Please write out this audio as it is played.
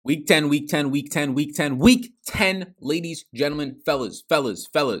Week 10, week 10, week 10, week 10, week 10, ladies, gentlemen, fellas,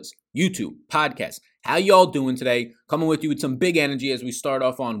 YouTube, podcast. How y'all doing today? Coming with you with some big energy as we start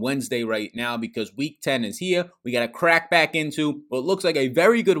off on Wednesday right now because week 10 is here. We got to crack back into what looks like a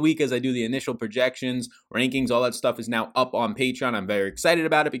very good week as I do the initial projections, rankings, all that stuff is now up on Patreon. I'm very excited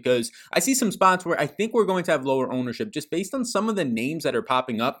about it because I see some spots where I think we're going to have lower ownership just based on some of the names that are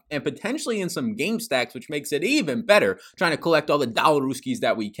popping up and potentially in some game stacks, which makes it even better trying to collect all the dollar-rooskies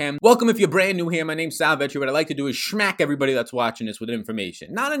that we can. Welcome if you're brand new here. My name's Sal Vetri. What I like to do is smack everybody that's watching this with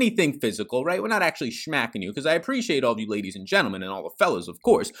information. Not anything physical, right? We're not actually smacking you because I appreciate all of you ladies and gentlemen and all the fellas, of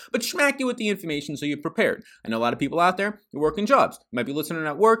course, but smack you with the information so you're prepared. I know a lot of people out there, you're working jobs. You might be listening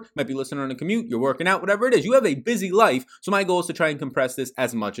at work, might be listening on a commute, you're working out, whatever it is. You have a busy life, so my goal is to try and compress this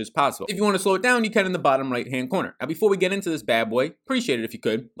as much as possible. If you want to slow it down, you can in the bottom right-hand corner. Now, before we get into this bad boy, appreciate it if you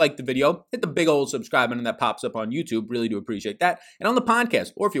could. Like the video, hit the big old subscribe button that pops up on YouTube. Really do appreciate that. And on the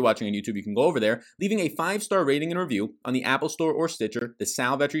podcast, or if you're watching on YouTube, you can go over there, leaving a 5-star rating and review on the Apple Store or Stitcher. The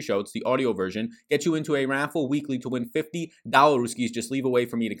Sal Vetri Show, it's the audio version, gets you into a raffle weekly to win $50 rooskies. Just leave a way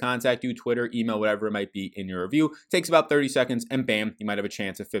for me to contact you, Twitter, email, whatever it might be in your review. Takes about 30 seconds and bam, you might have a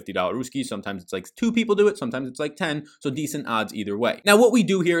chance at $50 rooskies. Sometimes it's like 2 people do it, sometimes it's like 10, so decent odds either way. Now what we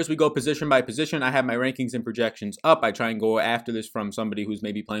do here is we go position by position. I have my rankings and projections up. I try and go after this from somebody who's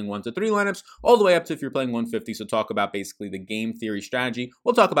maybe playing 1 to 3 lineups, all the way up to if you're playing 150, so talk about basically the game theory strategy.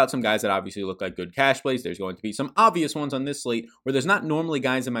 We'll talk about some guys that obviously look like good cash plays. There's going to be some obvious ones on this slate where there's not normally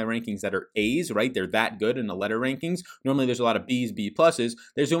guys in my rankings that are A's, right? They're that good in the letter rankings. Normally there's a lot of B's, B pluses.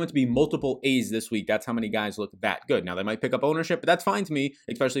 There's going to be multiple A's this week. That's how many guys look that good. Now they might pick up ownership, but that's fine to me,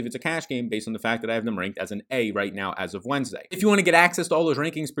 especially if it's a cash game based on the fact that I have them ranked as an A right now as of Wednesday. If you want to get access to all those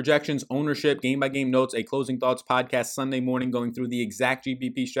rankings, projections, ownership, game by game notes, a closing thoughts podcast Sunday morning going through the exact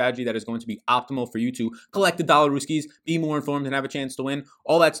GPP strategy that is going to be optimal for you to collect the dollar rooskies, be more informed and have a chance to win,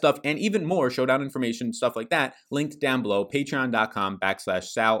 all that stuff and even more showdown information, stuff like that, linked down below,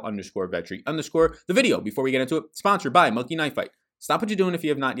 patreon.com/Sal_Vetri_. The video, before we get into it, sponsored by Monkey Knife Fight. Stop what you're doing if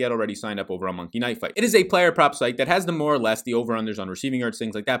you have not yet already signed up over on Monkey Knife Fight. It is a player prop site that has the more or less the over-unders on receiving yards,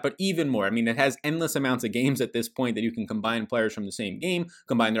 things like that, but even more. I mean, it has endless amounts of games at this point that you can combine players from the same game,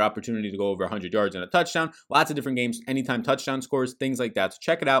 combine their opportunity to go over 100 yards and a touchdown, lots of different games, anytime touchdown scores, things like that. So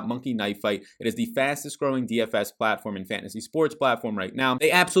check it out, Monkey Knife Fight. It is the fastest growing DFS platform and fantasy sports platform right now.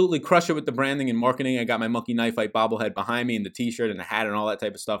 They absolutely crush it with the branding and marketing. I got my Monkey Knife Fight bobblehead behind me and the t-shirt and the hat and all that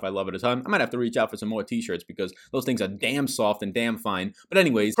type of stuff. I love it a ton. I might have to reach out for some more t-shirts because those things are damn soft and damn fine. But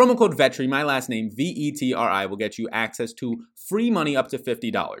anyways, promo code VETRI, my last name, VETRI, will get you access to free money up to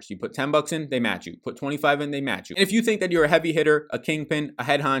 $50. You put 10 bucks in, they match you. Put 25 in, they match you. And if you think that you're a heavy hitter, a kingpin, a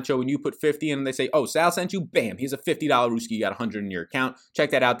head honcho, and you put 50 in and they say, oh, Sal sent you, bam, here's a $50 rooski, you got 100 in your account.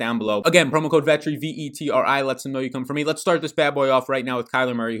 Check that out down below. Again, promo code VETRI, VETRI, lets them know you come from me. Let's start this bad boy off right now with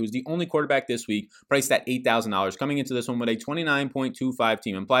Kyler Murray, who's the only quarterback this week, priced at $8,000, coming into this one with a 29.25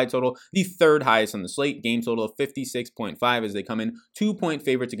 team implied total, the third highest on the slate, game total of 56.5 as they come in 2-point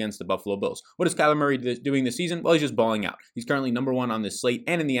favorites against the Buffalo Bills. What is Kyler Murray doing this season? Well, he's just balling out. He's currently number 1 on this slate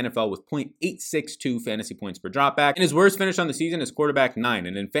and in the NFL with .862 fantasy points per dropback. And his worst finish on the season is quarterback 9.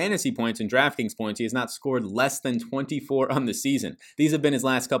 And in fantasy points and DraftKings points, he has not scored less than 24 on the season. These have been his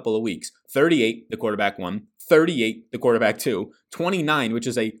last couple of weeks. 38, the quarterback 1. 38, the quarterback 2, 29, which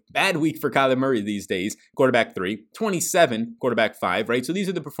is a bad week for Kyler Murray these days, quarterback 3, 27, quarterback 5, right? So these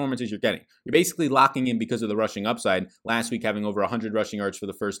are the performances you're getting. You're basically locking in because of the rushing upside. Last week having over 100 rushing yards for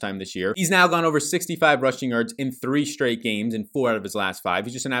the first time this year. He's now gone over 65 rushing yards in 3 straight games in 4 out of his last 5.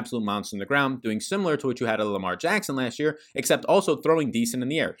 He's just an absolute monster on the ground, doing similar to what you had at Lamar Jackson last year, except also throwing decent in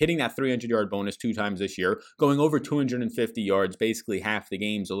the air, hitting that 300-yard bonus 2 times this year, going over 250 yards, basically half the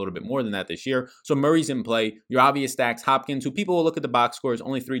games, a little bit more than that this year. So Murray's in play. Your obvious stacks, Hopkins, who people will look at the box scores,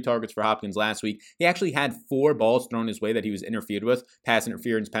 only 3 targets for Hopkins last week. He actually had 4 balls thrown his way that he was interfered with, pass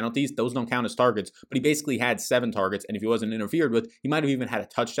interference penalties. Those don't count as targets, but he basically had 7 targets, and if he wasn't interfered with, he might have even had a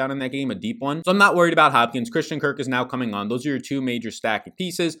touchdown in that game, a deep one. So I'm not worried about Hopkins. Christian Kirk is now coming on. Those are your 2 major stacking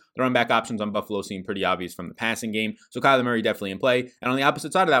pieces. The run back options on Buffalo seem pretty obvious from the passing game, so Kyler Murray definitely in play. And on the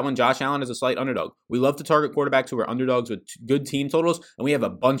opposite side of that one, Josh Allen is a slight underdog. We love to target quarterbacks who are underdogs with good team totals, and we have a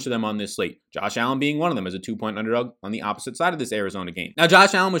bunch of them on this slate. Josh Allen being one of them as a 2-point underdog on the opposite side of this Arizona game. Now,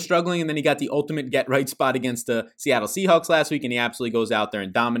 Josh Allen was struggling, and then he got the ultimate get-right spot against the Seattle Seahawks last week, and he absolutely goes out there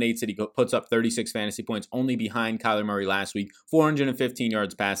and dominates it. He puts up 36 fantasy points, only behind Kyler Murray last week, 415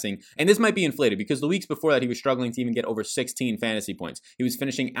 yards passing. And this might be inflated because the weeks before that, he was struggling to even get over 16 fantasy points. He was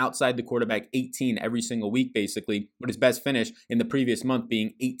finishing outside the quarterback 18 every single week, basically, but his best finish in the previous month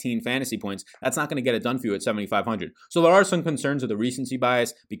being 18 fantasy points. That's not going to get it done for you at 7,500. So there are some concerns with the recency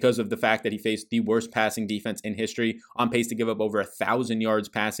bias because of the fact that he faced the worst passing defense in history, on pace to give up over 1,000 yards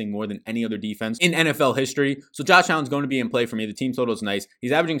passing, more than any other defense in NFL history. So Josh Allen's going to be in play for me. The team total is nice.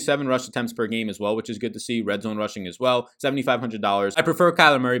 He's averaging 7 rush attempts per game as well, which is good to see. Red zone rushing as well, $7,500. I prefer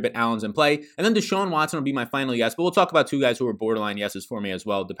Kyler Murray, but Allen's in play. And then Deshaun Watson will be my final yes, but we'll talk about two guys who are borderline yeses for me as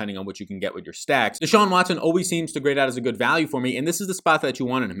well, depending on what you can get with your stacks. Deshaun Watson always seems to grade out as a good value for me, and this is the spot that you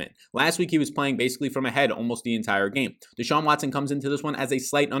wanted him in. Last week, he was playing basically from ahead almost the entire game. Deshaun Watson comes into this one as a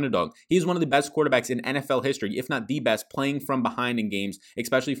slight underdog. He's one of the best quarterbacks in NFL history, if not the best, playing from behind in games,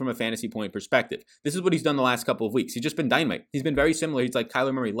 especially from a fantasy point perspective. This is what he's done the last couple of weeks. He's just been dynamite. He's been very similar. He's like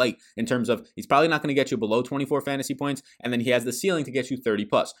Kyler Murray light in terms of he's probably not going to get you below 24 fantasy points, and then he has the ceiling to get you 30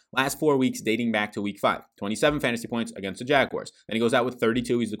 plus. Last 4 weeks dating back to week 5, 27 fantasy points against the Jaguars. Then he goes out with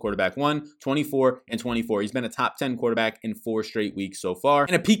 32. He's the quarterback 1, 24, and 24. He's been a top 10 quarterback in 4 straight weeks so far.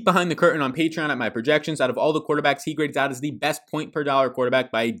 And a peek behind the curtain on Patreon at my projections, out of all the quarterbacks, he grades out as the best point per dollar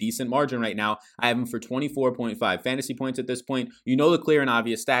quarterback by a decent margin right now. I have him for 24.5 fantasy points at this point. You know the clear and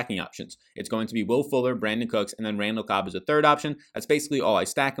obvious stacking options. It's going to be Will Fuller, Brandon Cooks, and then Randall Cobb as a third option. That's basically all I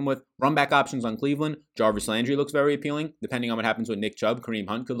stack him with. Run back options on Cleveland. Jarvis Landry looks very appealing. Depending on what happens with Nick Chubb, Kareem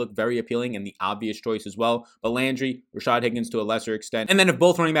Hunt could look very appealing and the obvious choice as well. But Landry, Rashad Higgins to a lesser extent. And then if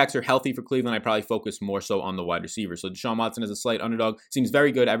both running backs are healthy for Cleveland, I probably focus more so on the wide receiver. So Deshaun Watson is a slight underdog. Seems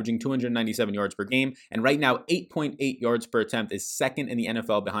very good, averaging 297 yards per game. And right now, 8.8 yards per attempt is second in the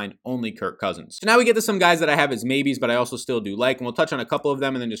NFL behind only Kirk Cousins. So now we get to some guys that I have as maybes, but I also still do like. And we'll touch on a couple of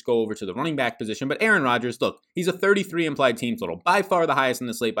them and then just go over to the running back position. But Aaron Rodgers, look, he's a 33 implied team total. By far the highest in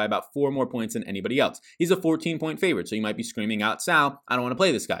the slate by about 4 more points than anybody else. He's a 14-point favorite. So you might be screaming out, Sal, I don't want to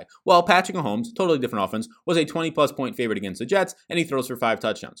play this guy. Well, Patrick Mahomes, totally different offense, was a 20-plus point favorite against the Jets, and he throws for 5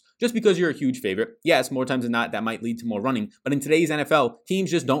 touchdowns. Just because you're a huge favorite, yes, more times than not, that might lead to more running. But in today's NFL,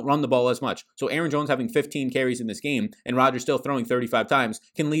 teams just don't run the ball as much. So Aaron Jones having 15 carries in this game and Rodgers still throwing 35 times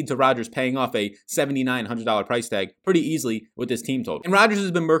can lead to Rodgers paying off a $7,900 price tag pretty easily with this team total. And Rodgers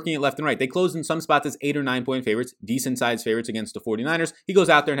has been murking it left and right. They closed in some spots as 8 or 9 point favorites, decent sized favorites against the 49ers. He goes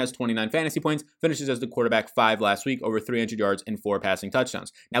out there and has 29 fantasy points, finishes as the quarterback 5 last week, over 300 yards and 4 passing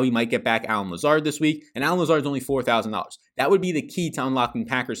touchdowns. Now we might get back Allen Lazard this week, and Allen Lazard's only $4,000. That would be the key to unlocking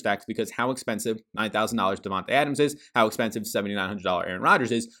Packers stacks because how expensive $9,000 Devontae Adams is, how expensive $7,900 Aaron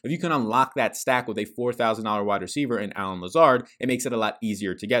Rodgers is. If you can unlock that stack with a $4,000 wide receiver in Allen Lazard, it makes it a lot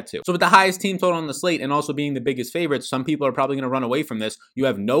easier to get to. So with the highest team total on the slate and also being the biggest favorites, some people are probably going to run away from this. You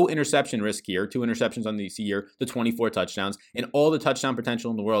have no interception risk here, 2 interceptions on this year to 24 touchdowns, and all the touchdown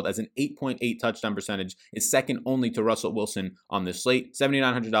potential in the world as an 8.8 touchdown percentage is second only to Russell Wilson on this slate.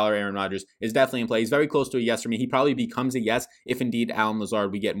 $7,900 Aaron Rodgers is definitely in play. He's very close to a yes for me. He probably becomes a yes if indeed Allen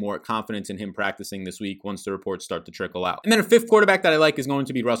Lazard, we get more confidence in him practicing this week once the reports start to trickle out. And then a fifth quarterback that I like is going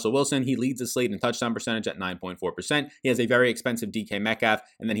to be Russell Wilson. He leads the slate in touchdown percentage at 9.4%. He has a very expensive DK Metcalf,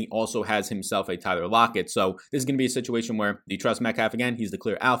 and then he also has himself a Tyler Lockett. So this is going to be a situation where do you trust Metcalf again? He's the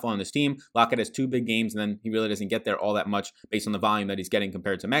clear alpha on this team. Lockett has 2 big games, and then he really doesn't get there all that much based on the volume that he's getting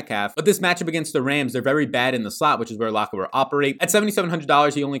compared to Metcalf. But this matchup against the Rams, they're very bad in the slot, which is where Lockett will operate. At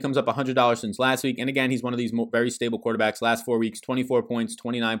 $7,700, he only comes up $100 since last week. And again, he's one of these very stable quarterbacks. Last 4 weeks, 24 points,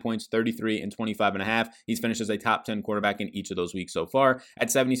 29 points, 33, and 25.5. He's finished as a top 10 quarterback in each of those weeks so far. At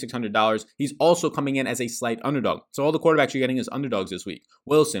 $7,600, he's also coming in as a slight underdog. So all the quarterbacks you're getting is underdogs this week.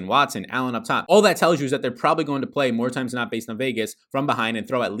 Wilson, Watson, Allen up top. All that tells you is that they're probably going to play more times than not based on Vegas from behind and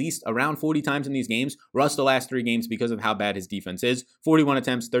throw at least around 40 times in these games. Russ the last 3 games because of how bad his defense is. 41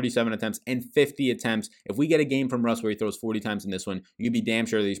 attempts, 37 attempts, and 50 attempts. If we get a game from Russ where he throws 40 times in this one, you can be damn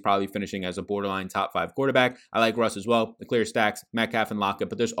sure that he's probably finishing as a borderline top 5 quarterback. I like Russ as well. The clear stacks, Metcalf and Lockett,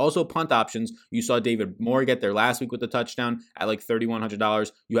 but there's also punt options. You saw David Moore get there last week with the touchdown at like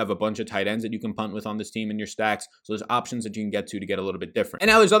 $3,100. You have a bunch of tight ends that you can punt with on this team in your stacks. So there's options that you can get to get a little bit different. And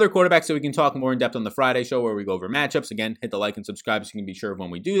now there's other quarterbacks that we can talk more in depth on the Friday show where we go over matchups. Again, hit the like and subscribe so you can be sure of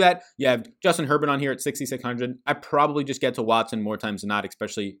when we do that. You have Justin Herbert on here at $6,600. I probably just get to Watson more times than not,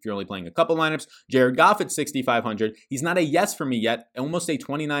 especially if you're only playing a couple lineups. Jared Goff at $6,500. He's not a yes for me yet. Almost a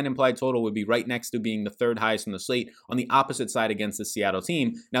 29 implied total would be right next to being the 3rd highest on the slate on the opposite side against the Seattle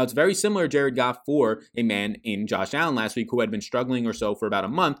team. Now, it's very similar, Jared Goff, for a man in Josh Allen last week who had been struggling or so for about a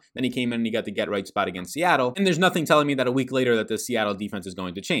month. Then he came in and he got the get-right spot against Seattle. And there's nothing telling me that a week later that the Seattle defense is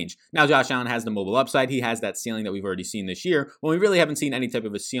going to change. Now, Josh Allen has the mobile upside. He has that ceiling that we've already seen this year, when we really haven't seen any type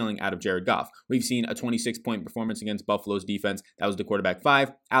of a ceiling out of Jared Goff. We've seen a 26-point performance against Buffalo's defense. That was the quarterback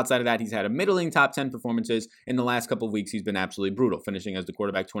 5. Outside of that, he's had a middling top 10 performances. In the last couple of weeks, he's been absolutely brutal, finishing as the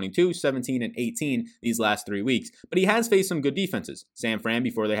quarterback 22, 17, and 18 these last 3 weeks. But he has faced some good defenses. San Fran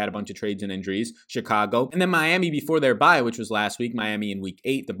before they had a bunch of trades and injuries, Chicago, and then Miami before their bye, which was last week, Miami in week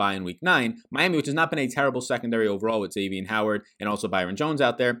 8, the bye in week 9. Miami, which has not been a terrible secondary overall with Xavier Howard and also Byron Jones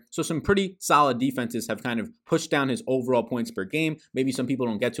out there. So some pretty solid defenses have kind of pushed down his overall points per game. Maybe some people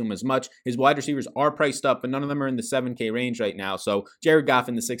don't get to him as much. His wide receivers are priced up, but none of them are in the $7K range right now. So Jared Goff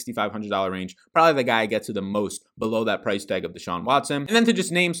in the $6,500 range, probably the guy I get to the most below that price tag of Deshaun Watson. And then to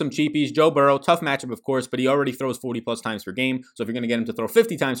just name some cheapies, Joe Burrow, tough matchup of course, but he already throws 40 plus times per game. So if you're going to get him to throw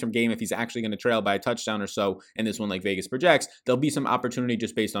 50 times per game, if he's actually going to trail by a touchdown or so in this one like Vegas projects, there'll be some opportunity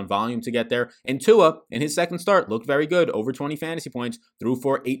just based on volume to get there. And Tua, in his second start, looked very good, over 20 fantasy points, threw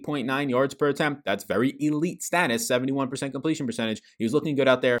for 8.9 yards per attempt. That's very elite status, 71% completion percentage. He was looking good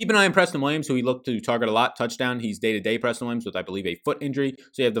out there. Keep an eye on Preston Williams, who he looked to target a lot, touchdown. He's day-to-day Preston Williams with, I believe, a foot injury.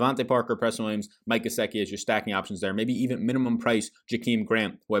 So you have Devontae Parker, Preston Williams, Mike Gesicki as your stacking options there. Maybe even minimum price Jakeem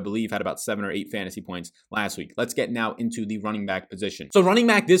Grant, who I believe had about 7 or 8 fantasy points last week. Let's get now into the running back position. So running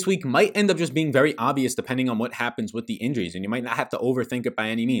back this week might end up just being very obvious depending on what happens with the injuries, and you might not have to overthink it by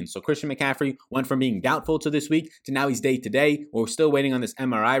any means. So Christian McCaffrey went from being doubtful to this week to now he's day-to-day. We're still waiting on this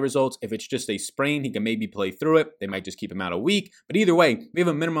MRI results. If it's just a sprain, he can maybe play through it. They might just keep him out a week. But either way, we have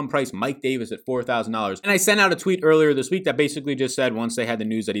a minimum price Mike Davis at $4,000. And I sent out a tweet earlier this week that basically just said once they had the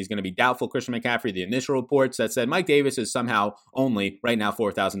news that he's going to be doubtful, Christian McCaffrey, the initial reports that said Mike Davis is somehow only right now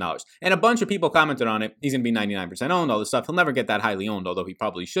 $4,000. And a bunch of people commented on it. He's going to be 99% owned, all this stuff. He'll never get that highly owned, although he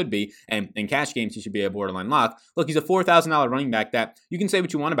probably should be. And in cash games, he should be a borderline lock. Look, he's a $4,000 running back that you can say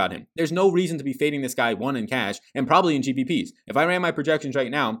what you want about him. There's no reason to be fading this guy, one, in cash and probably in GPPs. If I ran my projections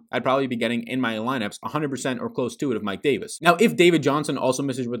right now, I'd probably be getting in my lineups 100% or close to it of Mike Davis. Now, if David Johnson also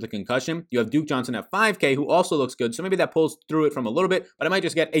misses with a concussion, you have Duke Johnson at 5K, who also looks good. So maybe that pulls through it from a little bit, but I might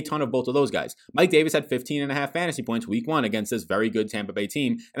just get a ton of both of those guys. Mike Davis had 15.5 fantasy points week 1 against this very good Tampa Bay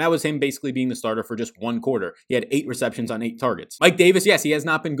team, and that was him basically being the starter for just 1 quarter. He had 8 receptions on 8 targets. Mike Davis, yes, he has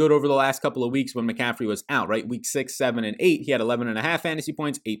not been good over the last couple of weeks when McCaffrey was out, right? Week 6, 7, and 8, he had 11.5 fantasy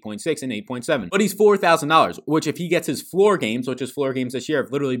points, 8.6, and 8.7. But he's $4,000, which if he gets his floor games, which his floor games this year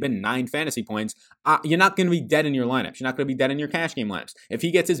have literally been 9 fantasy points, you're not going to be dead in your lineups. You're not going to be dead in your cash game lineups. If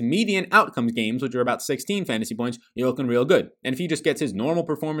he gets his median outcomes games, which are about 16 fantasy points, you're looking real good. And if he just gets his normal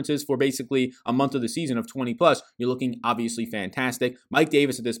performances for basically a month of the season of 20 plus, you're looking obviously fantastic. Mike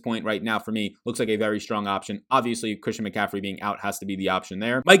Davis at this point right now for me looks like a very strong option. Obviously, Christian McCaffrey being out has to be the option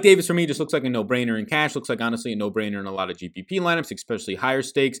there. Mike Davis for me just looks like a no-brainer in cash. Looks like honestly a no-brainer in a lot of GPP lineups, especially higher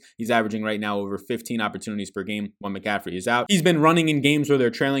stakes. He's averaging right now over 15 opportunities per game when McCaffrey is out. He's been running in games where they're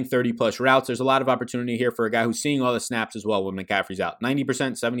trailing 30 plus routes. There's a lot of opportunity here for a guy who's seeing all the snaps as well when McCaffrey's out.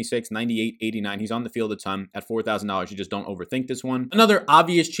 90%, 76, 98, 89. He's on the field a ton at $4,000. You just don't overthink this one. Another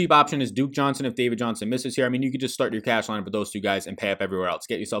obvious cheap option is Duke Johnson if David Johnson misses here. I mean, you could just start your cash lineup with those 2 guys and pay up everywhere else.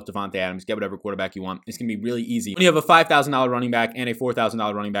 Get yourself Devontae Adams, get whatever quarterback you want. It's going to be really easy. When you have a $5,000 running back and a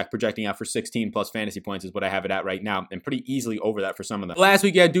 $4,000 running back projecting out for 16 plus fantasy points is what I have it at right now, and pretty easily over that for some of them. Last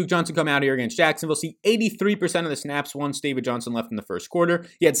week, you had Duke Johnson come out here against Jacksonville. See 83% of the snaps once David Johnson left in the first quarter.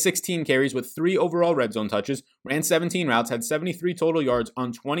 He had 16 carries with 3 overall red zone touches, ran 17 routes, had 73 total yards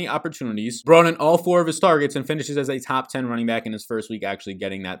on 20 opportunities, brought in all 4 of his targets, and finishes as a top 10 running back in his first week actually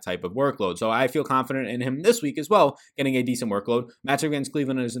getting that type of workload. So I feel confident in him this week as well, getting a decent workload. Matchup against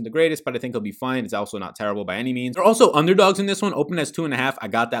Cleveland isn't the greatest, but I think he'll be fine. It's also not terrible by any means. They're also underdogs in this one, open as 2.5. I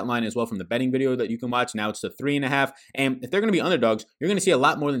got that line as well from the betting video that you can watch. Now it's to 3.5. And if they're going to be underdogs, you're going to see a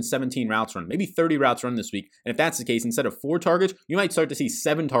lot more than 17 routes run, maybe 30 routes run this week. And if that's the case, instead of 4 targets, you might start to see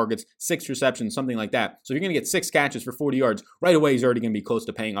 7 targets, 6 receptions, something like that. So you're going to get 6 catches for 40 yards. Right away, he's already going to be close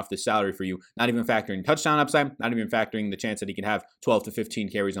to paying off this salary for you. Not even factoring touchdown upside, not even factoring the chance that he could have 12 to 15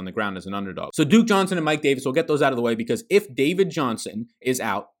 carries on the ground as an underdog. So Duke Johnson and Mike Davis will get those out of the way because if David Johnson is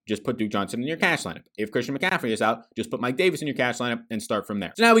out, just put Duke Johnson in your cash lineup. If Christian McCaffrey is out, just put Mike Davis in your cash lineup and start from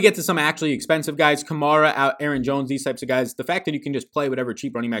there. So now we get to some actually expensive guys. Kamara out, Aaron Jones, these types of guys. The fact that you can just play whatever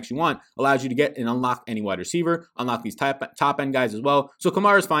cheap running backs you want allows you to get and unlock any wide receiver, unlock these top end guys as well. So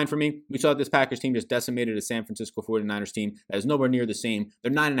Kamara is fine for me. We saw that this Packers team just decimated a San Francisco 49ers team that is nowhere near the same.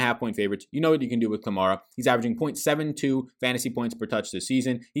 They're 9.5 point favorites. You know what you can do with Kamara. He's averaging 0.72 fantasy points per touch this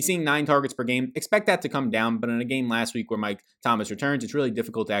season. He's seeing 9 targets per game. Expect that to come down, but in a game last week where Mike Thomas returns, it's really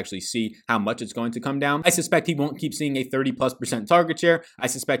difficult to actually see how much it's going to come down. I suspect he won't keep seeing a 30+% target share. I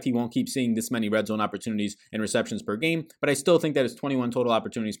suspect he won't keep seeing this many red zone opportunities and receptions per game, but I still think that his 21 total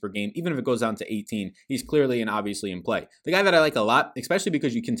opportunities per game, even if it goes down to 18, he's clearly and obviously in play. The guy that I like a lot, especially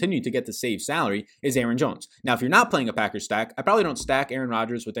because you continue to get the save salary, is Aaron Jones. Now, if you're not playing a Packers stack, I probably don't stack Aaron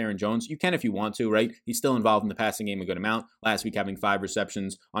Rodgers with Aaron Jones. You can if you want to, right? He's still involved in the passing game a good amount. Last week having 5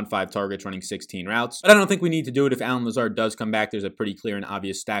 receptions on 5 targets, running 16 routes. But I don't think we need to do it if Allen Lazard does come back. There's a pretty clear and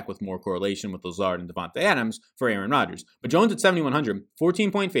obvious stack with more correlation with Lazard and Devontae Adams for Aaron Rodgers. But Jones at 7,100,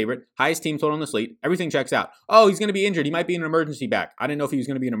 14-point favorite, highest team total on the slate. Everything checks out. Oh, he's going to be injured. He might be an emergency back. I didn't know if he was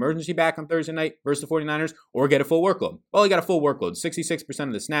going to be an emergency back on Thursday night versus the 49ers or get a full workload. Well, he got a full workload, 66%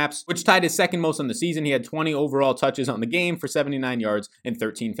 of the snaps, which tied his second most on the season. He had 20 overall touches on the game for 79 yards and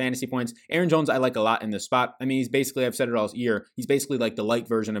 13 fantasy points. Aaron Jones, I like a lot in this spot. I mean, he's basically, I've said it all year, he's basically like the light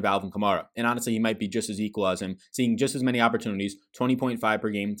version of Alvin Kamara. And honestly, he might be just as equal as him, seeing just as many opportunities, 20.5 per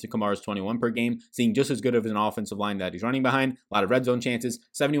game to Kamara's 21 per game, seeing just as good of an offensive line that he's running behind, a lot of red zone chances,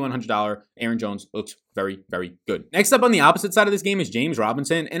 $7,100. Aaron Jones looks very, very good. Next up on the opposite side of this game is James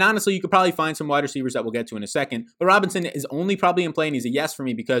Robinson. And honestly, you could probably find some wide receivers that we'll get to in a second. But Robinson is only probably in play, and he's a yes for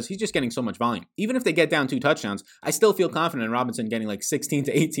me because he's just getting so much volume. Even if they get down 2 touchdowns, I still feel confident in Robinson getting like 16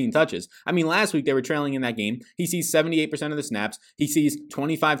 to 18 touches. I mean, last week they were trailing in that game. He sees 78% of the snaps. He sees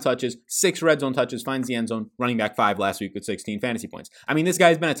 25 touches, 6 red zone touches, finds the end zone, running back 5 last week with 16 fantasy points. I mean, this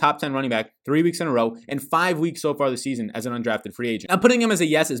guy's been a top 10 running back 3 weeks in a row and 5 weeks so far this season as an undrafted free agent. Now, putting him as a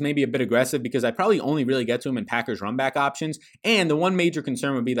yes is maybe a bit aggressive because I probably only really get to him in Packers run back options. And the one major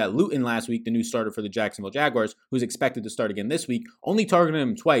concern would be that Luton last week, the new starter for the Jacksonville Jaguars, who's expected to start again this week, only targeted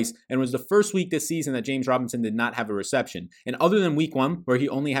him twice and was the first week this season that James Robinson did not have a reception. And other than week 1, where he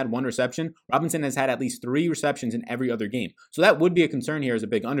only had 1 reception, Robinson has had at least 3 receptions in every other game. So that would be a concern here as a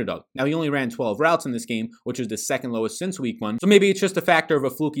big underdog. Now, he only ran 12 routes in this game, which was the second lowest since week 1. So maybe it's just a factor of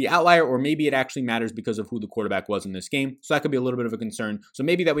a fluky outlier, or maybe it actually matters because of who the quarterback was in this game. So that could be a little bit of a concern. So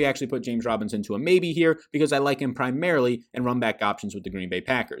maybe that we actually put James Robinson to a maybe here because I like him primarily in run back options with the Green Bay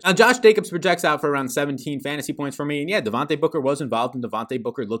Packers. Now, Josh Jacobs projects out for around 17 fantasy points for me. And yeah, Devontae Booker was involved, and Devontae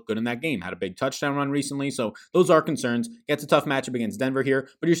Booker looked good in that game. Had a big touchdown run recently. So those are concerns. Gets a tough matchup against Denver here,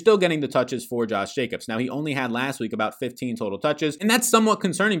 but you're still getting the touches for Josh Jacobs. Now, he only had last week about 15 total touches, and that's somewhat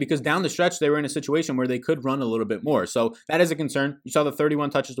concerning because down the stretch, they were in a situation where they could run a little bit more. So that is a concern. You saw the 31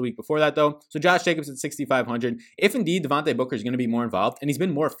 touches the week before that, though. So Josh Jacobs at 6,500. If indeed Devontae Booker is going to be more involved, and he's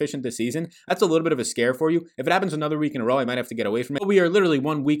been more efficient this season, that's a little bit of a scare for you. If it happens another week in a row, I might have to get away from it. But we are literally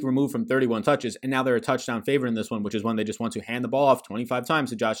 1 week removed from 31 touches, and now they're a touchdown favorite in this one, which is when they just want to hand the ball off 25 times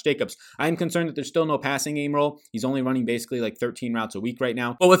to Josh Jacobs. I am concerned that there's still no passing game role. He's only running basically like 13 routes a week right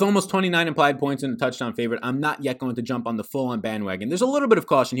now. But with almost 29 implied points in the touchdown favorite, I'm not yet going to jump on the full-on bandwagon. There's a little bit of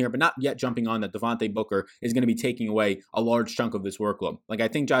caution here, but not yet jumping on that Devontae Booker is going to be taking away a large chunk of this workload. Like, I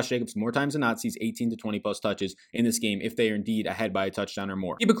think Josh Jacobs more times than not sees 18 to 20 plus touches in this game if they are indeed ahead by a touchdown or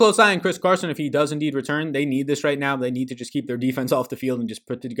more. Keep a close eye on Chris Carson if he does indeed return. They need this right now. They need to just keep their defense off the field and just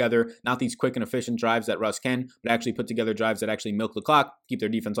put together not these quick and efficient drives that Russ can, but actually put together drives that actually milk the clock, keep their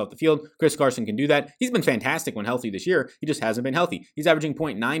defense off the field. Chris Carson can do that. He's been fantastic when healthy this year. He just hasn't been healthy. He's averaging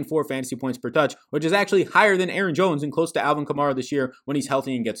 0.94 fantasy points per touch, which is actually higher than Aaron Jones and close to Alvin Kamara this year when he's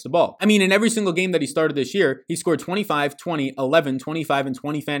healthy and gets the ball. I mean, in every single game that he started this year, he scored 25, 20, 11, 25, and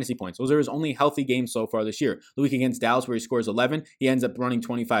 20 fantasy points. Those are his only healthy games so far this year. The week against Dallas where he scores 11, he ends up running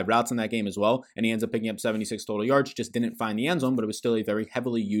 25 routes in that game as well, and he ends up picking up 76 total yards. Just didn't find the end zone, but it was still a very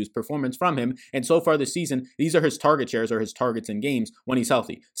heavily used performance from him. And so far this season, these are his target shares or his targets in games when he's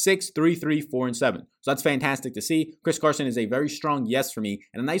healthy. 6, 3, 3, 4, and 7. So that's fantastic to see. Chris Carson is a very strong yes for me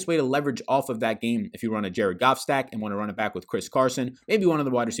and a nice way to leverage off of that game if you run a Jared Goff stack and want to run it back with Chris Carson, maybe one of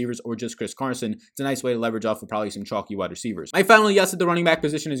the wide receivers or just Chris Carson. It's a nice way to leverage off of probably some chalky wide receivers. My final yes at the running back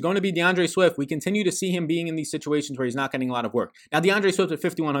position is going to be DeAndre Swift. We continue to see him being in these situations where he's not getting a lot of work. Now, DeAndre Swift at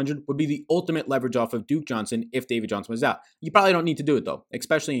 5,100 would be the ultimate leverage off of Duke Johnson if David Johnson was out. You probably don't need to do it though,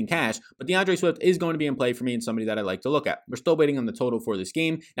 especially in cash, but DeAndre Swift is going to be in play for me and somebody that I like to look at. We're still waiting on the total for this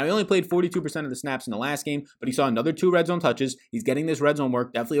game. Now, he only played 42% of the snaps in the last game, but he saw another 2 red zone touches. He's getting this red zone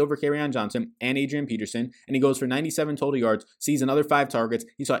work, definitely over Kerryon Johnson and Adrian Peterson, and he goes for 97 total yards, sees another 5 targets.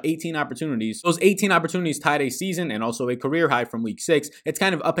 He saw 18 opportunities. Those 18 opportunities tied a season and also a career high from week 6. It's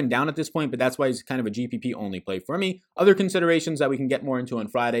kind of up and down at this point, but that's why he's kind of a GPP only play for me. Other considerations that we can get more into on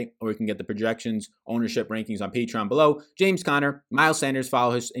Friday, or we can get the projections, ownership rankings on Patreon below. James Conner, Miles Sanders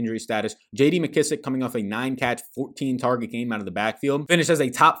follow his injury status. JD McKissick coming off a 9-catch, 14-target game out of the backfield. Finished as a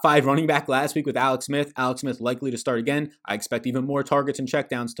top 5 running back last week with Alex Smith. Alex Smith likely to start again. I expect even more targets and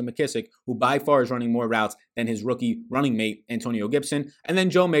checkdowns to McKissick, who by far is running more routes than his rookie running mate, Antonio Gibson. And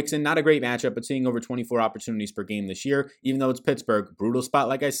then Joe Mixon, not a great matchup, but seeing over 24 opportunities per game this year, even though it's Pittsburgh. Brutal spot,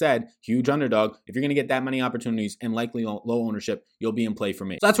 like I said, huge underdog. If you're going to get that many opportunities and likely low ownership, you'll be in play for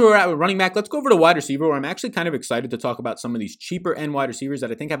me. So that's where we're at with running back. Let's go go over to wide receiver, where I'm actually kind of excited to talk about some of these cheaper end wide receivers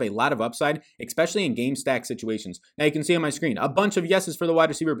that I think have a lot of upside, especially in game stack situations. Now you can see on my screen a bunch of yeses for the wide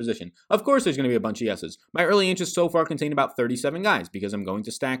receiver position. Of course there's going to be a bunch of yeses. My early interest so far contain about 37 guys because I'm going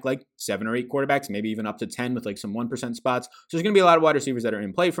to stack like 7 or 8 quarterbacks, maybe even up to 10 with like some 1% spots. So there's going to be a lot of wide receivers that are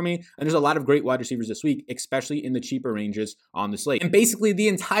in play for me, and there's a lot of great wide receivers this week, especially in the cheaper ranges on the slate. And basically the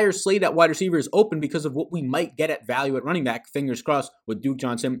entire slate at wide receiver is open because of what we might get at value at running back, fingers crossed, with Duke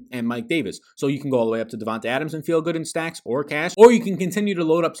Johnson and Mike Davis. So you can go all the way up to Davante Adams and feel good in stacks or cash, or you can continue to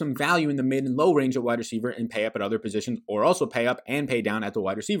load up some value in the mid and low range at wide receiver and pay up at other positions, or also pay up and pay down at the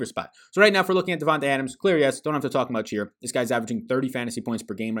wide receiver spot. So right now, if we're looking at Davante Adams, clear yes, don't have to talk much here. This guy's averaging 30 fantasy points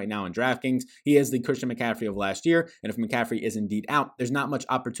per game right now in DraftKings. He is the Christian McCaffrey of last year, and if McCaffrey is indeed out, there's not much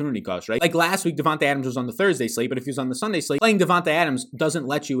opportunity cost, right? Like last week, Davante Adams was on the Thursday slate, but if he was on the Sunday slate, playing Davante Adams doesn't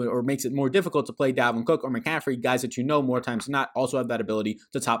let you, or makes it more difficult to play Dalvin Cook or McCaffrey, guys that you know more times than not also have that ability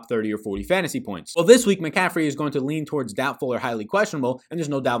to top 30 or 40 fantasy points. Well, this week, McCaffrey is going to lean towards doubtful or highly questionable, and there's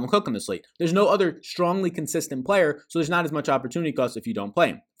no Dalvin Cook on the slate. There's no other strongly consistent player, so there's not as much opportunity cost if you don't play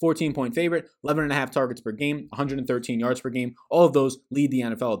him. 14-point favorite, 11.5 targets per game, 113 yards per game. All of those lead the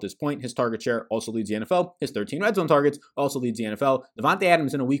NFL at this point. His target share also leads the NFL. His 13 red zone targets also leads the NFL. Davante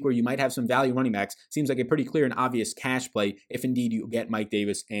Adams in a week where you might have some value running backs seems like a pretty clear and obvious cash play if indeed you get Mike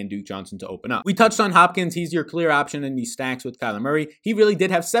Davis and Duke Johnson to open up. We touched on Hopkins. He's your clear option in these stacks with Kyler Murray. He really did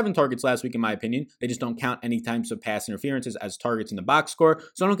have 7 targets last week in my opinion. They just don't count any types of pass interferences as targets in the box score,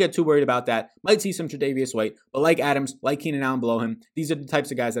 so I don't get too worried about that. Might see some Tre'Davious White, but like Adams, like Keenan Allen below him, these are the types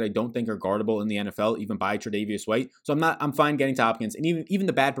of guys that I don't think are guardable in the NFL, even by Tre'Davious White. So I'm fine getting to Hopkins. And even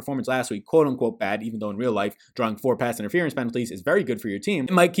the bad performance last week, quote unquote bad, even though in real life, drawing 4 pass interference penalties is very good for your team.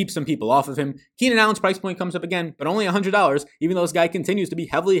 It might keep some people off of him. Keenan Allen's price point comes up again, but only $100, even though this guy continues to be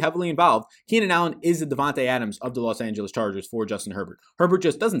heavily involved. Keenan Allen is the Davante Adams of the Los Angeles Chargers for Justin Herbert. Herbert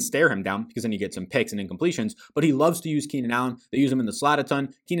just doesn't stare him down because then you get some picks and incompletions, but he loves to use Keenan Allen. They use him in the slot a ton.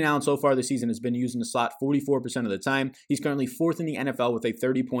 Keenan Allen so far this season has been used in the slot 44% of the time. He's currently 4th in the NFL with a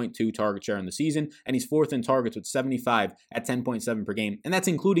 30.2 target share in the season, and he's 4th in targets with 75 at 10.7 per game. And that's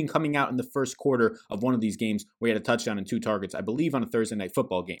including coming out in the first quarter of one of these games where he had a touchdown and 2 targets, I believe on a Thursday night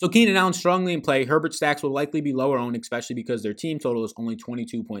football game. So Keenan Allen strongly in play. Herbert stacks will likely be lower owned, especially because their team total is only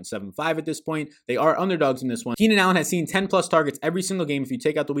 22.75 at this point. They are underdogs in this one. Keenan Allen has seen 10 plus targets every single game if you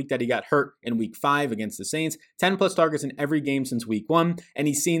take out the week that he got hurt in week 5 against the Saints. 10 plus targets in every game since week 1, and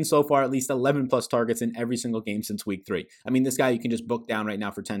he's seen so far at least 11 plus targets in every single game since week 3. I mean, this guy you can just book down right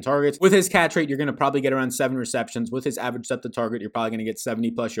now for 10 targets. With his catch rate, you're going to probably get around 7 receptions. With his average depth of target, you're probably going to get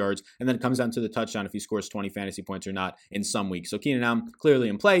 70 plus yards, and then it comes down to the touchdown if he scores 20 fantasy points or not in some weeks. So Keenan Allen clearly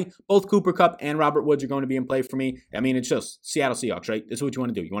in play. Both Cooper Kupp and Robert Woods are going to be in play for me. I mean, it's just Seattle Seahawks, right? This is what you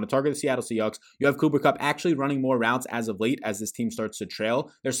want to do. You want to target the Seattle Seahawks. You have Cooper Kupp actually running more routes as of late as this team starts to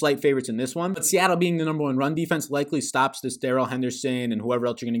trail. They're slight favorites in this one, but Seattle being the number 1 run defense likely stops this Darrell Henderson and whoever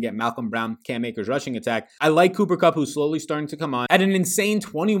else you're going to get, Malcolm Brown, Cam Akers rushing attack. I like Cooper Kupp, who's slowly starting to come on. At an insane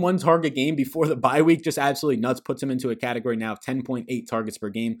 21 target game before the bye week, just absolutely nuts, puts him into a category now of 10.8 targets per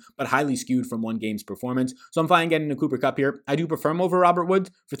game, but highly skewed from one game's performance. So I'm fine getting a Cooper Kupp here. I do prefer him over Robert Woods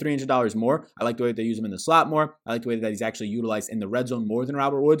for $300 more. I like the way that they use him in the slot more. I like the way that he's actually utilized in the red zone more than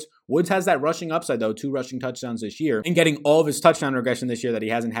Robert Woods. Woods has that rushing upside though, 2 rushing touchdowns this year, and getting all of his touchdown regression this year that he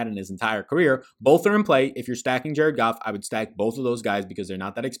hasn't had in his entire career. Both are in play. If you're stacking Jared Goff, I would stack both of those guys because they're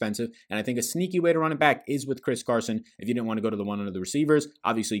not that expensive, and I think a sneaky way to run it back is with Chris Carson. If you didn't want to go to the one under the receivers,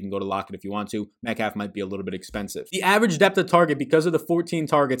 obviously you can go to Lockett if you want to. Metcalf might be a little bit expensive. The average depth of target, because of the 14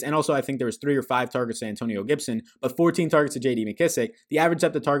 targets, and also I think there was 3 or 5 targets to Antonio Gibson, but 14 targets to J.D. McKissick, the average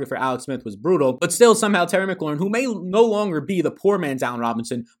depth of target for Alex Smith was brutal, but still somehow Terry McLaurin, who may no longer be the poor man's Allen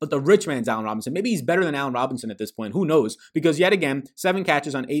Robinson, but the rich man's Allen Robinson. Maybe he's better than Allen Robinson at this point. Who knows? Because yet again, 7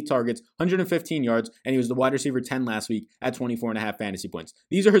 catches on 8 targets, 115 yards, and he was the wide receiver 10 last week at 24.5 fantasy points.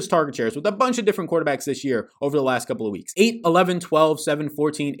 These are his target shares with a bunch of different quarterbacks this year over the last couple of weeks. 8, 11, 12, 7,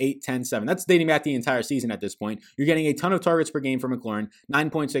 14, 8, 10, 7. That's dating back the entire season at this point. You're getting a ton of targets per game for McLaurin,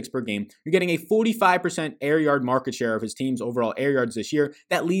 9.6 per game. You're getting a 45% air yard market share of his team's overall air yards this year.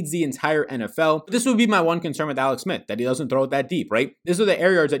 That leads the entire NFL. But this would be my one concern with Alex Smith, that he doesn't throw it that deep, right? These are the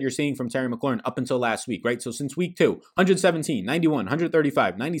air yards that you're seeing from Terry McLaurin up until last week, right? So since week 2, 117, 91,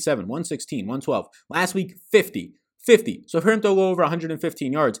 135, 97, 116, 112. Last week, 50. 50. So for him to go over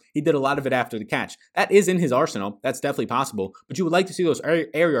 115 yards, he did a lot of it after the catch. That is in his arsenal. That's definitely possible, but you would like to see those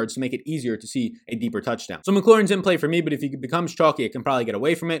air yards to make it easier to see a deeper touchdown. So McLaurin's in play for me, but if he becomes chalky, it can probably get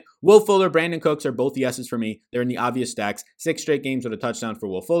away from it. Will Fuller, Brandon Cooks are both yeses for me. They're in the obvious stacks. 6 straight games with a touchdown for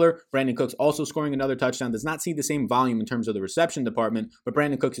Will Fuller. Brandon Cooks also scoring another touchdown. Does not see the same volume in terms of the reception department, but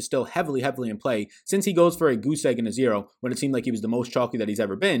Brandon Cooks is still heavily in play since he goes for a goose egg and a 0 when it seemed like he was the most chalky that he's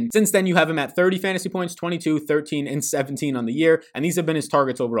ever been. Since then, you have him at 30 fantasy points, 22, 13, and 17 on the year, and these have been his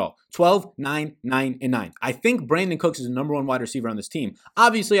targets overall. 12, 9, 9, and 9. I think Brandon Cooks is the number 1 wide receiver on this team.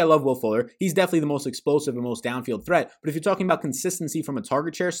 Obviously, I love Will Fuller. He's definitely the most explosive and most downfield threat, but if you're talking about consistency from a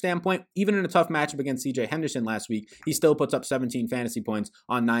target share standpoint, even in a tough matchup against CJ Henderson last week, he still puts up 17 fantasy points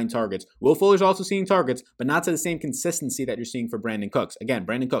on 9 targets. Will Fuller's also seeing targets, but not to the same consistency that you're seeing for Brandon Cooks. Again,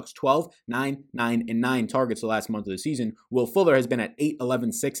 Brandon Cooks, 12, 9, 9, and 9 targets the last month of the season. Will Fuller has been at 8,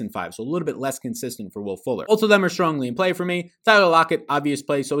 11, 6, and 5, so a little bit less consistent for Will Fuller. Both of them are strongly in play for me. Tyler Lockett, obvious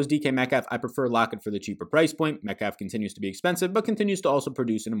play. So is DK Metcalf. I prefer Lockett for the cheaper price point. Metcalf continues to be expensive, but continues to also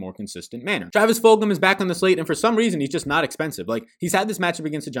produce in a more consistent manner. Travis Fulgham is back on the slate, and for some reason, he's just not expensive. Like, he's had this matchup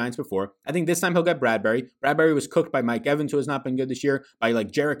against the Giants before. I think this time he'll get Bradbury. Bradbury was cooked by Mike Evans, who has not been good this year, by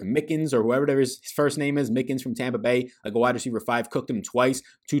like Jerick Mickens or whoever his first name is, Mickens from Tampa Bay, like a wide receiver 5, cooked him twice.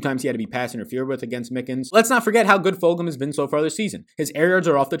 2 times he had to be pass interfered with against Mickens. Let's not forget how good Fulgham has been so far this season. His air yards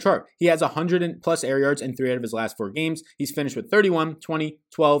are off the chart. He has 100 plus air yards in 3 out of his last 4 games. He's finished with 31, 20,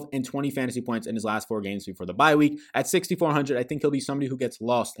 12, and 20 fantasy points in his last 4 games before the bye week. At 6,400, I think he'll be somebody who gets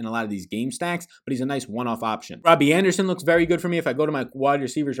lost in a lot of these game stacks, but he's a nice one-off option. Robbie Anderson looks very good for me. If I go to my wide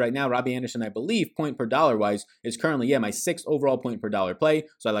receivers right now, Robbie Anderson, I believe, point per dollar wise, is currently, my 6th overall point per dollar play.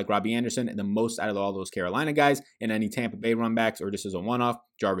 So I like Robbie Anderson and the most out of all those Carolina guys, and any Tampa Bay run backs, or just as a one-off.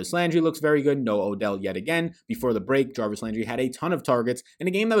 Jarvis Landry looks very good. No Odell yet again. Before the break, Jarvis Landry had a ton of targets in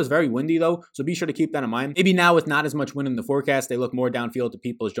a game that was very windy though, so be sure to keep that in mind. Maybe now with not as much wind in the forecast, they look more downfield to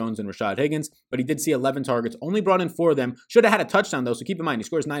Peoples-Jones and Rashad Higgins, but he did see 11 targets, only brought in 4 of them. Should have had a touchdown though, so keep in mind, he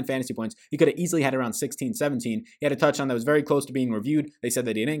scores 9 fantasy points. He could have easily had around 16, 17. He had a touchdown that was very close to being reviewed. They said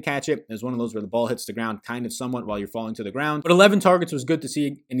that he didn't catch it. It was one of those where the ball hits the ground kind of somewhat while you're falling to the ground. But 11 targets was good to see,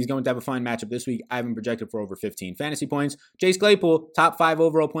 and he's going to have a fine matchup this week. I have him projected for over 15 fantasy points. Chase Claypool, top 5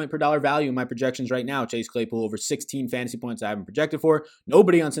 overall point per dollar value in my projections right now. Chase Claypool over 16 fantasy points I haven't projected for.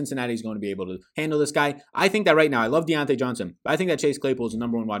 Nobody on Cincinnati is going to be able to handle this guy. I think that right now, I love Deontay Johnson, but I think that Chase Claypool is the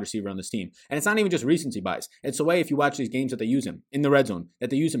number 1 wide receiver on this team. And it's not even just recency bias. It's the way if you watch these games that they use him in the red zone, that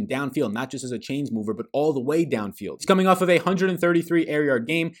they use him downfield, not just as a chains mover, but all the way downfield. He's coming off of a 133 air yard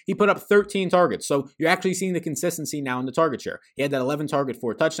game. He put up 13 targets. So you're actually seeing the consistency now in the target share. He had that 11 target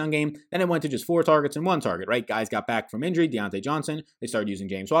 4 touchdown game. Then it went to just 4 targets and 1 target, right? Guys got back from injury. Deontay Johnson, they started using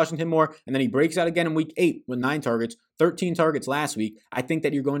James Washington more. And then he breaks out again in week 8 with 9 targets, 13 targets last week. I think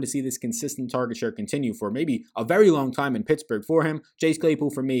that you're going to see this consistent target share continue for maybe a very long time in Pittsburgh for him. Chase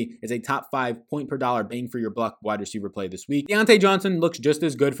Claypool for me is a top 5 point per dollar bang for your buck wide receiver play this week. Deontay Johnson looks just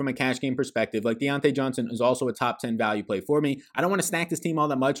as good from a cash game perspective. Like Deontay Johnson is also a top 10 value play for me. I don't want to stack this team all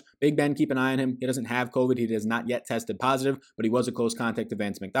that much. Big Ben, keep an eye on him. He doesn't have COVID. He has not yet tested positive, but he was a close contact to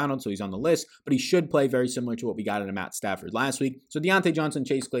Vance McDonald, so he's on the list, but he should play very similar to what we got in Matt Stafford last week. So Deontay Johnson,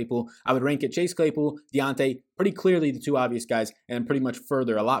 Chase Claypool, I would rank it Chase Claypool, Deontay, pretty clearly the 2 obvious guys, and pretty much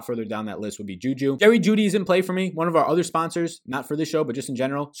a lot further down that list would be Juju. Jerry Jeudy is in play for me. One of our other sponsors, not for this show, but just in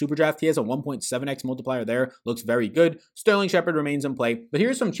general, Superdraft. He has a 1.7x multiplier there. Looks very good. Sterling Shepard remains in play, but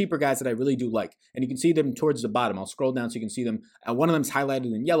here's some cheaper guys that I really do like, and you can see them towards the bottom. I'll scroll down so you can see them. One of them's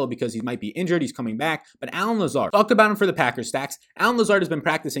highlighted in yellow because he might be injured. He's coming back, but Allen Lazard. Talked about him for the Packers stacks. Allen Lazard has been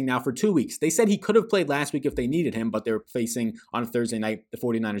practicing now for 2 weeks. They said he could have played last week if they needed him, but they were facing on a Thursday night the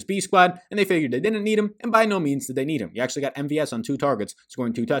 49ers B squad, and they figured they didn't need him, and by no means did they need him. He actually got MVS on 2 targets,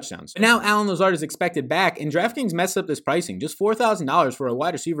 scoring 2 touchdowns. But now Allen Lazard is expected back, and DraftKings messed up this pricing. Just $4,000 for a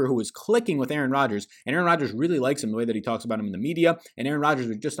wide receiver who is clicking with Aaron Rodgers, and Aaron Rodgers really likes him the way that he talks about him in the media, and Aaron Rodgers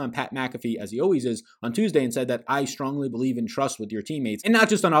was just on Pat McAfee, as he always is, on Tuesday and said that I strongly believe in trust with your teammates, and not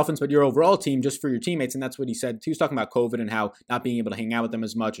just on offense, but your overall team, just for your teammates, and that's what he said. He was talking about COVID and how not being able to hang out with them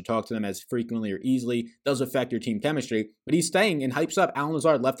as much or talk to them as frequently or easily does affect your team chemistry, but he's staying and hypes up Allen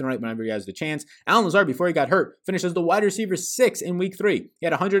Lazard left and right whenever he has the chance. Allen Lazard, before he got hurt, finished as the wide receiver 6 in week 3. He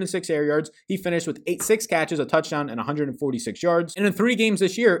had 106 air yards. He finished with 6 catches, a touchdown, and 146 yards. And in 3 games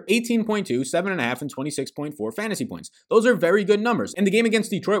this year, 18.2, 7.5, and 26.4 fantasy points. Those are very good numbers. In the game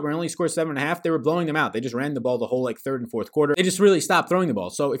against Detroit, where they only scored 7.5, they were blowing them out. They just ran the ball the whole 3rd and 4th quarter. They just really stopped throwing the ball.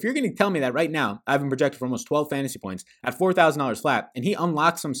 So if you're going to tell me that right now, I have him projected for almost 12 fantasy points at $4,000 flat, and he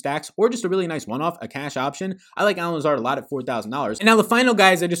unlocks some stacks or just a really nice one-off, a cash option, I like Allen Lazard a lot at $4,000. And now the final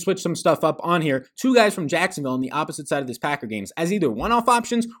guys, I just switched some stuff up on here. 2 guys from Jacksonville in the the opposite side of this Packer games as either one-off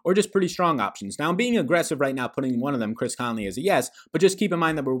options or just pretty strong options. Now, I'm being aggressive right now, putting one of them, Chris Conley, as a yes, but just keep in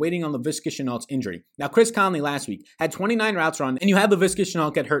mind that we're waiting on Laviska Shenault's injury. Now, Chris Conley last week had 29 routes run, and you had Laviska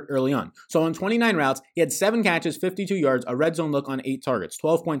Shenault get hurt early on. So on 29 routes, he had 7 catches, 52 yards, a red zone look on 8 targets,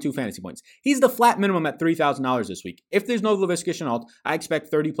 12.2 fantasy points. He's the flat minimum at $3,000 this week. If there's no Laviska Shenault, I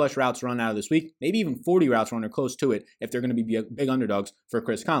expect 30-plus routes run out of this week, maybe even 40 routes run or close to it if they're going to be big underdogs for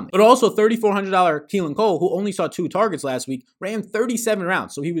Chris Conley. But also $3,400 Keelan Cole, who only saw 2 targets last week, ran 37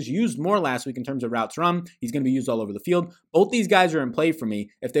 routes. So he was used more last week in terms of routes run. He's going to be used all over the field. Both these guys are in play for me.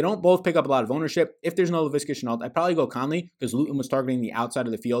 If they don't both pick up a lot of ownership, if there's no Laviska Shenault, I'd probably go Conley because Luton was targeting the outside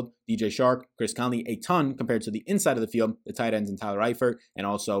of the field. DJ Shark, Chris Conley a ton compared to the inside of the field, the tight ends and Tyler Eifert, and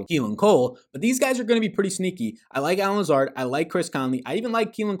also Keelan Cole. But these guys are going to be pretty sneaky. I like Allen Lazard. I like Chris Conley. I even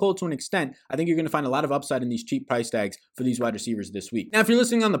like Keelan Cole to an extent. I think you're going to find a lot of upside in these cheap price tags for these wide receivers this week. Now, if you're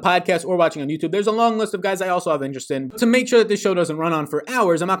listening on the podcast or watching on YouTube, there's a long list of guys I also have interest in. But to make sure that this show doesn't run on for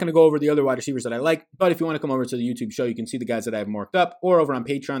hours, I'm not going to go over the other wide receivers that I like. But if you want to come over to the YouTube show, you can see the guys that I have marked up, or over on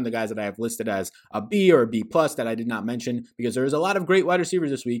Patreon, the guys that I have listed as a B or a B plus that I did not mention, because there is a lot of great wide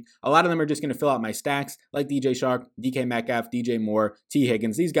receivers this week. A lot of them are just going to fill out my stacks, like DJ Shark, DK Metcalf, DJ Moore, T.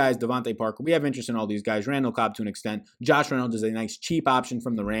 Higgins. These guys, Devontae Parker, we have interest in all these guys. Randall Cobb to an extent. Josh Reynolds is a nice cheap option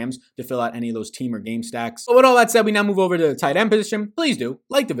from the Rams to fill out any of those team or game stacks. But with all that said, we now move over to the tight end position. Please do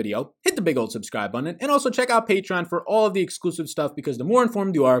like the video, hit the big old subscribe button, and also check out Patreon for all of the exclusive stuff, because the more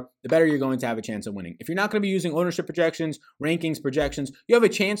informed you are, the better you're going to have a chance of winning. If you're not going to be using ownership projections, rankings, projections, you have a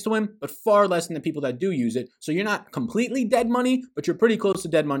chance to win, but far less than the people that do use it. So you're not completely dead money, but you're pretty close to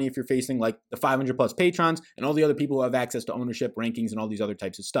dead money if you're facing like the 500 plus patrons and all the other people who have access to ownership, rankings, and all these other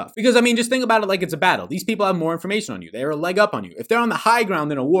types of stuff. Because I mean, just think about it like it's a battle. These people have more information on you. They're a leg up on you. If they're on the high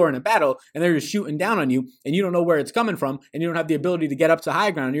ground in a war, in a battle, and they're just shooting down on you, and you don't know where it's coming from, and you don't have the ability to get up to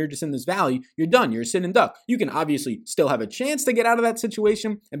high ground, and you're just in this valley, you're done. You're a sit and duck. You can obviously still have a chance to get out of that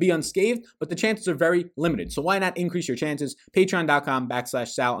situation and be unscathed, but the chances are very limited. So why not increase your chances?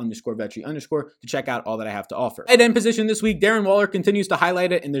 Patreon.com/Sal_Vetri_ to check out all that I have to offer. Tight end position this week, Darren Waller continues to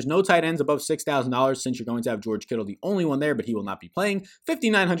highlight it, and there's no tight ends above $6,000 since you're going to have George Kittle, the only one there, but he will not be playing.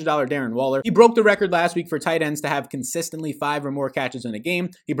 $5,900 Darren Waller. He broke the record last week for tight ends to have consistently 5 or more catches in a game.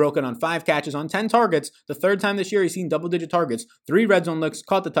 He broke it on 5 catches on 10 targets. The third time this year he's seen double-digit targets, 3 red zone looks,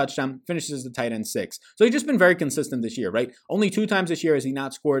 caught the touchdown, finishes as the tight end 6. So he's just been very consistent this year, right? Only 2 times this year has he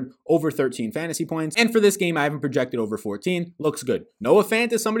not scored over 13 fantasy points. And for this game, I haven't projected over 14. Looks good. Noah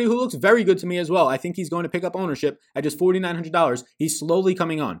Fant is somebody who looks very good to me as well. I think he's going to pick up ownership at just $4,900. He's slowly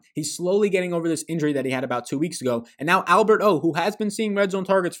coming on. He's slowly getting over this injury that he had about 2 weeks ago. And now Albert O, who has been seeing red zone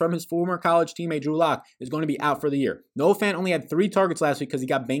targets from his former college teammate Drew Lock, is going to be out for the year. Noah Fant only had 3 targets last week because he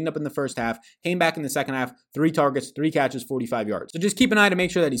got banged up in the first half, came back in the second half, 3 targets, 3 catches, 45 yards. So just keep an eye to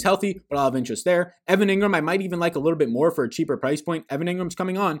make sure that he's healthy, but I'll have interest there. Evan Ingram, I might even like a little bit more for a cheaper price point. Evan Ingram's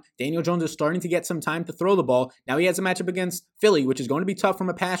coming on. Daniel Jones is starting to get some time to throw the ball. Now he has a matchup against Philly, which is going to be tough from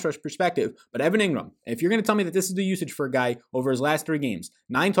a pass rush perspective. But Evan Ingram, if you're going to tell me that this is the usage for a guy over his last 3 games,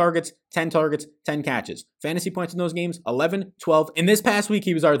 9 targets, 10 catches. Fantasy points in those games, 11, 12. In this past week,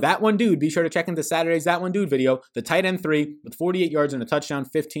 he was our That One Dude. Be sure to check into Saturday's That One Dude video. The tight end 3 with 48 yards and a touchdown,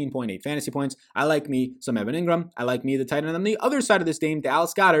 15.8 fantasy points. I like me some Evan Ingram. I like me the tight end on the other side of this game,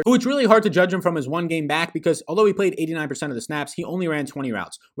 Dallas Goedert, who it's really hard to judge him from his 1 game back because although he played 89% of the snaps, he only ran 20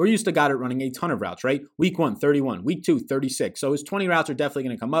 routes. We're used to Goedert running a ton of routes, right? Week 1, 31. Week 2, 36. So his 20 routes are definitely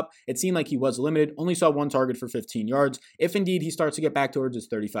going to come up. It seemed like he was limited, only saw 1 target for 15 yards. If indeed he starts to get back towards his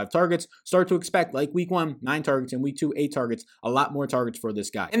 35 targets, start to expect like week 1, 9 targets, and week 2, 8 targets, a lot more targets for this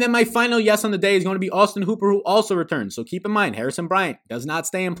guy. And then my final yes on the day is going to be Austin Hooper, who also returns. So keep in mind, Harrison Bryant does not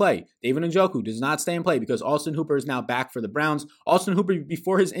stay in play. David Njoku does not stay in play because Austin Hooper is now back for the Browns. Austin Hooper,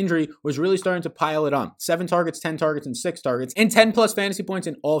 before his injury, was really starting to pile it on. 7 targets, 10 targets, and 6 targets, and 10 plus fantasy points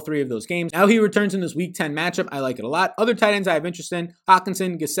in all 3 of those games. Now he returns in this week 10 matchup. I like it a lot. Other tight ends I have interest in,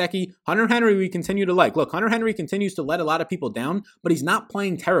 Hawkinson, Gesicki, Hunter Henry we continue to like. Look, Hunter Henry continues to let a lot of people down, but he's not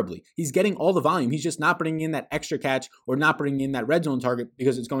playing terribly. He's getting all the volume. He's just not bringing in that extra catch or not bringing in that red zone target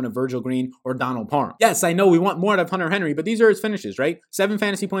because it's going to Virgil Green or Donald Parham. Yes, I know we want more out of Hunter Henry, but these are his finishes, right? 7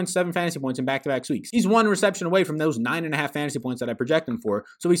 fantasy points in back-to-back weeks. He's 1 reception away from those 9.5 fantasy points that I project him for,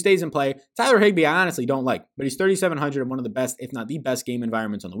 so he stays in play. Tyler Higbee, I honestly don't like, but he's 3,700 and one of the best, if not the best game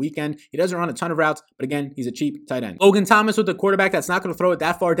environments on the weekend. He doesn't run a ton of routes, but again, he's a cheap tight end. Logan Thomas with the quarterback that's not going to throw it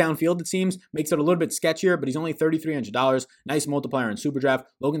that far downfield, it seems, makes it a little bit sketchier, but he's only $3,300. Nice multiplier in Superdraft.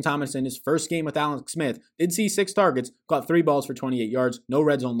 Logan Thomas in his first game with Alex Smith did see 6 targets, caught 3 balls for 28 yards. No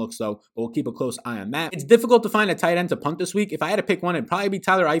red zone looks though, but we'll keep a close eye on that. It's difficult to find a tight end to punt this week. If I had to pick one, it'd probably be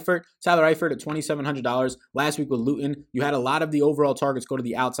Tyler Eifert. Tyler Eifert at $2,700. Last week with Luton, you had a lot of the overall targets go to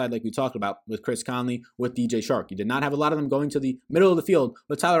the outside like we talked about with Chris Conley. Conley with DJ Shark. You did not have a lot of them going to the middle of the field,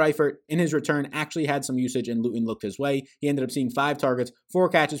 but Tyler Eifert, in his return, actually had some usage and Luton looked his way. He ended up seeing 5 targets, 4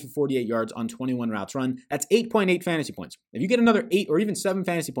 catches for 48 yards on 21 routes run. That's 8.8 fantasy points. If you get another 8 or even 7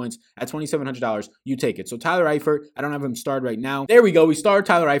 fantasy points at $2,700, you take it. So Tyler Eifert, I don't have him starred right now. There we go. We starred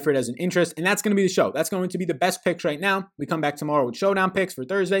Tyler Eifert as an interest, and that's going to be the show. That's going to be the best picks right now. We come back tomorrow with showdown picks for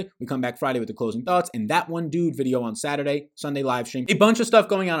Thursday. We come back Friday with the closing thoughts, and that one dude video on Saturday, Sunday live stream. A bunch of stuff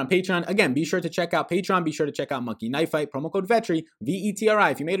going on Patreon. Again, be sure to check out Patreon. Be sure to check out Monkey Knife Fight. Promo code VETRI,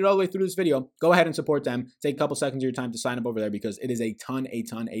 VETRI. If you made it all the way through this video, go ahead and support them. Take a couple seconds of your time to sign up over there because it is a ton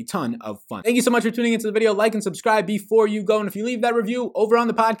of fun. Thank you so much for tuning into the video. Like and subscribe before you go. And if you leave that review over on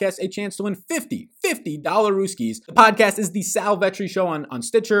the podcast, a chance to win $50 Rooskies. The podcast is the Sal Vetri Show on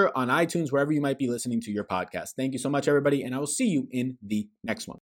Stitcher, on iTunes, wherever you might be listening to your podcast. Thank you so much, everybody, and I will see you in the next one.